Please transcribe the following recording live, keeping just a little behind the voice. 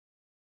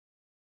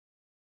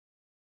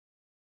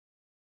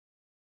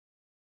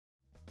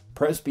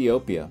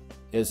Presbyopia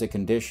is a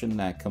condition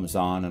that comes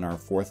on in our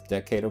fourth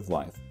decade of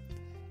life,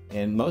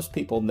 and most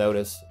people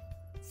notice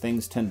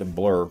things tend to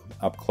blur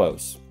up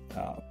close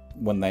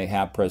when they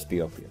have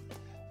presbyopia.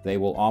 They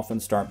will often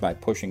start by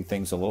pushing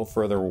things a little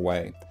further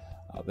away.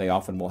 They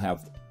often will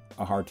have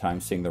a hard time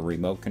seeing the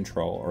remote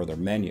control or their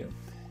menu,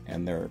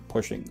 and they're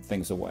pushing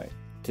things away.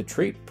 To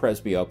treat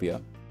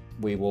presbyopia,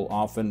 we will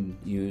often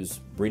use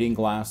reading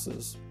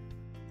glasses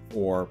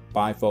or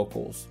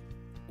bifocals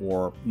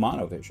or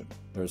monovision.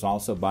 There's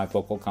also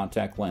bifocal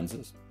contact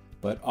lenses,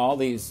 but all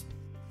these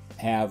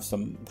have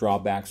some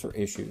drawbacks or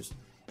issues.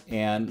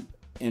 And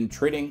in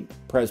treating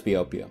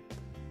presbyopia,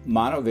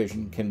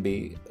 monovision can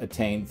be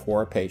attained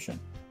for a patient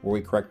where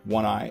we correct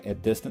one eye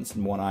at distance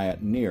and one eye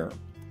at near.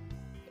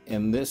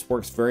 And this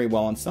works very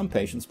well in some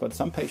patients, but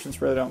some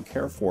patients really don't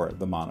care for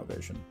the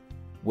monovision.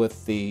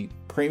 With the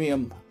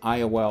premium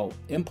IOL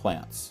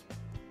implants,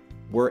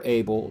 we're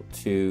able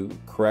to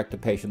correct a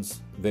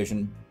patient's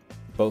vision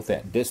both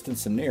at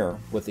distance and near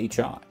with each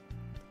eye,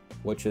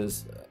 which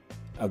is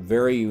a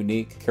very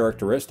unique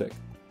characteristic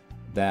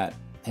that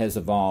has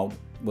evolved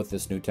with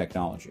this new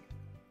technology.